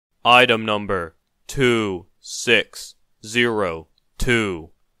Item number 2602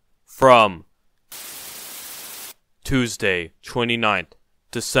 from Tuesday, 29th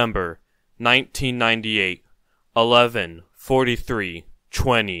December 1998,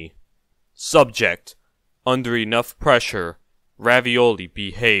 11:43:20. Subject: under enough pressure, ravioli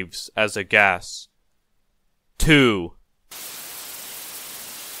behaves as a gas. 2.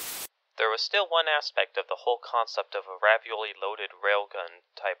 There was still one aspect of the whole concept of a ravioli-loaded railgun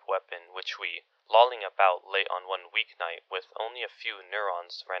type weapon which we, lolling about late on one weeknight with only a few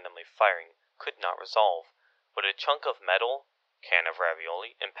neurons randomly firing, could not resolve. Would a chunk of metal, can of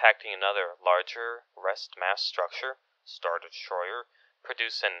ravioli, impacting another larger rest mass structure, Star Destroyer,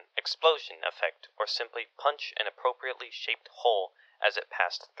 produce an explosion effect or simply punch an appropriately shaped hole as it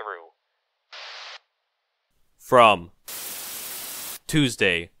passed through? From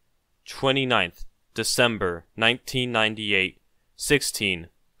Tuesday, 29th December 1998,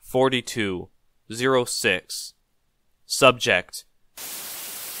 16:42:06. Subject: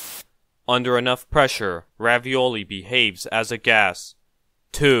 under enough pressure, ravioli behaves as a gas.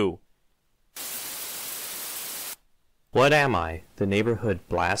 2. What am I, the neighborhood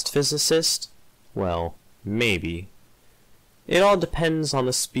blast physicist? Well, maybe. It all depends on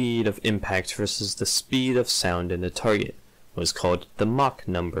the speed of impact versus the speed of sound in the target. It was called the Mach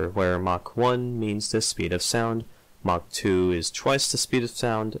number, where Mach 1 means the speed of sound, Mach 2 is twice the speed of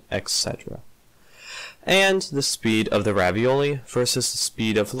sound, etc. And the speed of the ravioli versus the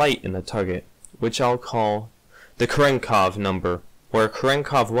speed of light in the target, which I'll call the Cherenkov number, where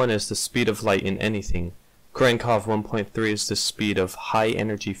Cherenkov 1 is the speed of light in anything. Cherenkov 1.3 is the speed of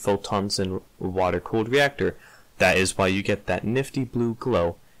high-energy photons in a water-cooled reactor. That is why you get that nifty blue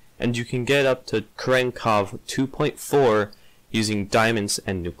glow. And you can get up to Cherenkov 2.4 using diamonds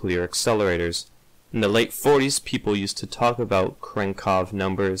and nuclear accelerators. In the late 40s, people used to talk about Cherenkov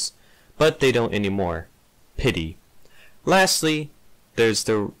numbers, but they don't anymore. Pity. Lastly, there's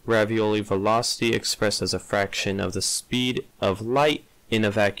the ravioli velocity expressed as a fraction of the speed of light in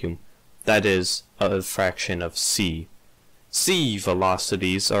a vacuum. That is, a fraction of c. C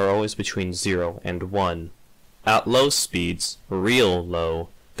velocities are always between 0 and 1. At low speeds, real low,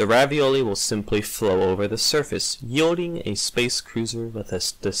 the ravioli will simply flow over the surface, yielding a space cruiser with a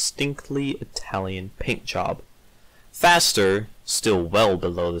distinctly Italian paint job. Faster, still well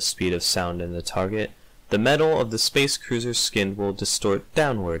below the speed of sound in the target, the metal of the space cruiser's skin will distort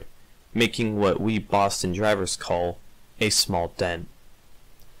downward, making what we Boston drivers call a small dent.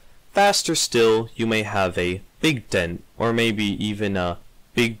 Faster still, you may have a big dent, or maybe even a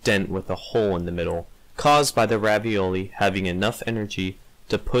big dent with a hole in the middle, caused by the ravioli having enough energy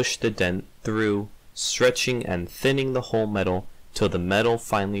to push the dent through, stretching and thinning the whole metal till the metal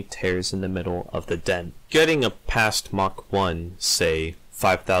finally tears in the middle of the dent. Getting up past Mach 1, say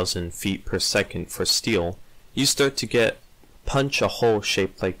 5,000 feet per second for steel, you start to get punch a hole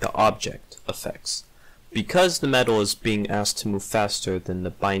shaped like the object effects. Because the metal is being asked to move faster than the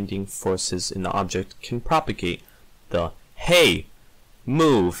binding forces in the object can propagate the "hey,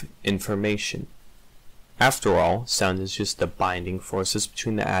 move" information. After all, sound is just the binding forces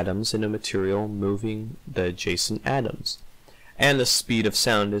between the atoms in a material moving the adjacent atoms. And the speed of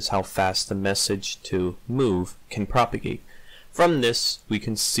sound is how fast the message to move can propagate. From this, we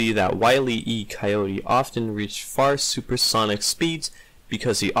can see that Wile E. Coyote often reached far supersonic speeds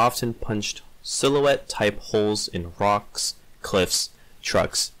because he often punched silhouette-type holes in rocks, cliffs,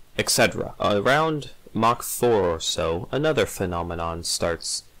 trucks, etc. Around Mach 4 or so, another phenomenon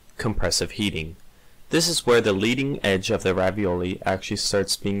starts: compressive heating. This is where the leading edge of the ravioli actually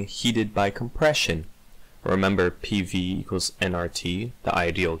starts being heated by compression. Remember PV equals nRT, the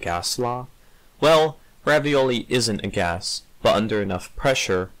ideal gas law? Well, ravioli isn't a gas, but under enough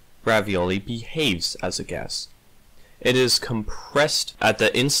pressure, ravioli behaves as a gas. It is compressed at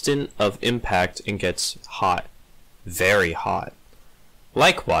the instant of impact and gets hot. Very hot.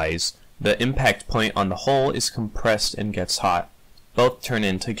 Likewise, the impact point on the hole is compressed and gets hot. Both turn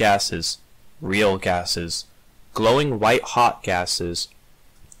into gases. Real gases. Glowing white-hot gases.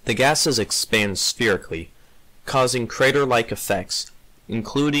 The gases expand spherically, causing crater-like effects,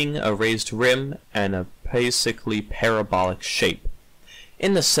 including a raised rim and a basically parabolic shape.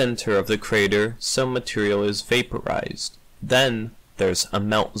 In the center of the crater, some material is vaporized. Then there's a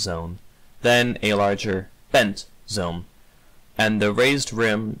melt zone, then a larger bent zone. And the raised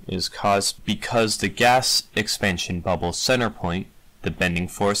rim is caused because the gas expansion bubble center point, the bending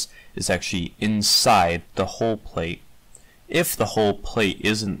force, is actually inside the whole plate. If the whole plate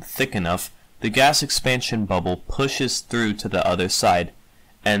isn't thick enough, the gas expansion bubble pushes through to the other side,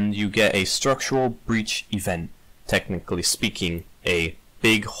 and you get a structural breach event, technically speaking, a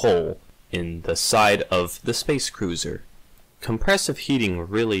big hole in the side of the space cruiser. Compressive heating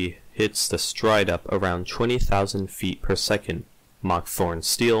really hits the stride up around 20,000 feet per second, Mach 4 in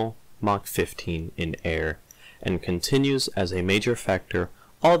steel, Mach 15 in air, and continues as a major factor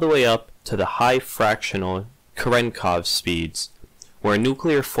all the way up to the high fractional Cherenkov speeds, where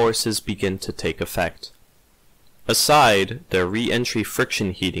nuclear forces begin to take effect. Aside, the re-entry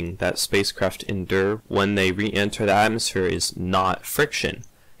friction heating that spacecraft endure when they re-enter the atmosphere is not friction.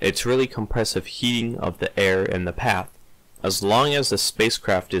 It's really compressive heating of the air in the path. As long as the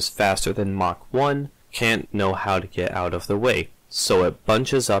spacecraft is faster than Mach 1, can't know how to get out of the way, so it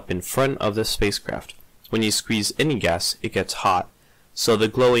bunches up in front of the spacecraft. When you squeeze any gas, it gets hot, so the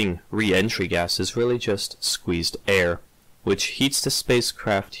glowing re-entry gas is really just squeezed air, which heats the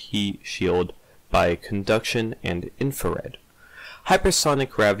spacecraft heat shield by conduction and infrared.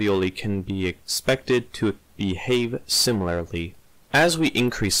 Hypersonic ravioli can be expected to behave similarly. As we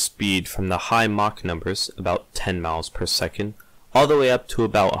increase speed from the high Mach numbers, about 10 miles per second, all the way up to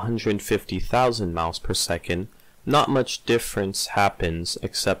about 150,000 miles per second, not much difference happens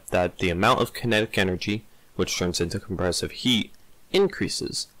except that the amount of kinetic energy, which turns into compressive heat,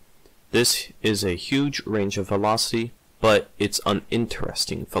 increases. This is a huge range of velocity, but it's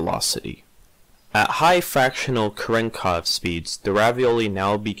uninteresting velocity. At high fractional Cherenkov speeds, the ravioli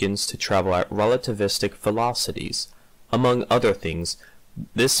now begins to travel at relativistic velocities. Among other things,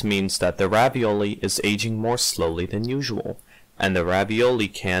 this means that the ravioli is aging more slowly than usual, and the ravioli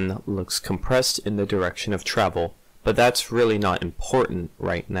can looks compressed in the direction of travel, but that's really not important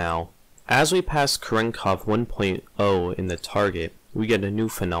right now. As we pass Cherenkov 1.0 in the target, we get a new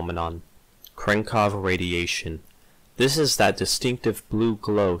phenomenon, Cherenkov radiation. This is that distinctive blue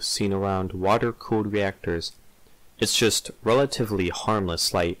glow seen around water-cooled reactors. It's just relatively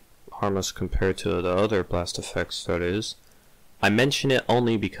harmless light, harmless compared to the other blast effects, that is. I mention it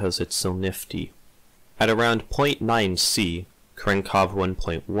only because it's so nifty. At around 0.9 C, Cherenkov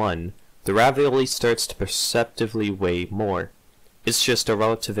 1.1, the ravioli starts to perceptibly weigh more. It's just a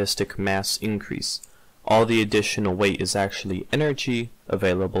relativistic mass increase. All the additional weight is actually energy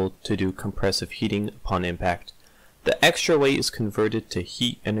available to do compressive heating upon impact. The extra weight is converted to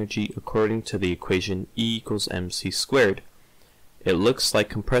heat energy according to the equation E equals mc squared. It looks like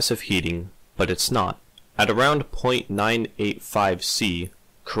compressive heating, but it's not. At around 0.985 C,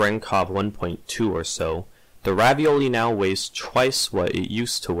 Cherenkov 1.2 or so, the ravioli now weighs twice what it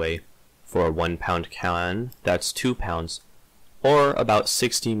used to weigh. For a 1 pound can, that's 2 pounds, or about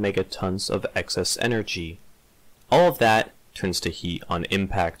 60 megatons of excess energy. All of that turns to heat on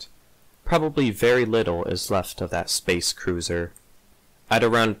impact. Probably very little is left of that space cruiser. At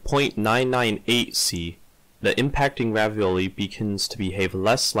around 0.998 C, the impacting ravioli begins to behave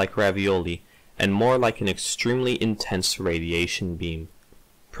less like ravioli and more like an extremely intense radiation beam.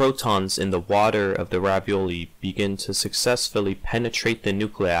 Protons in the water of the ravioli begin to successfully penetrate the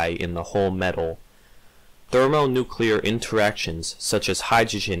nuclei in the whole metal. Thermonuclear interactions, such as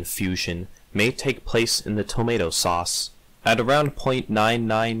hydrogen fusion, may take place in the tomato sauce. At around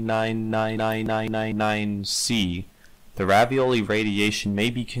 0.9999999 C, the ravioli radiation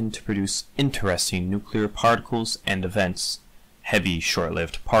may begin to produce interesting nuclear particles and events, heavy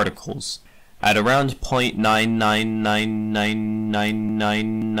short-lived particles. At around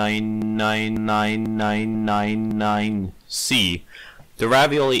 0.99999999999 C, the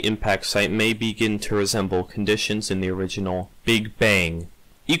ravioli impact site may begin to resemble conditions in the original Big Bang.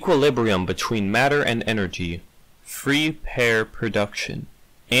 Equilibrium between matter and energy. Free pair production.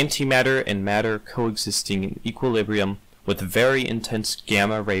 Antimatter and matter coexisting in equilibrium with very intense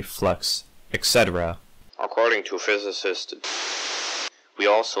gamma-ray flux, etc. According to physicists, we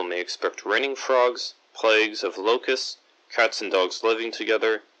also may expect raining frogs, plagues of locusts, cats and dogs living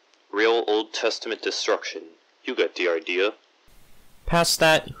together, real Old Testament destruction. You get the idea. Past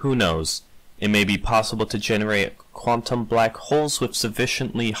that, who knows? It may be possible to generate quantum black holes with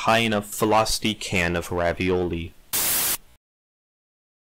sufficiently high enough velocity can of ravioli.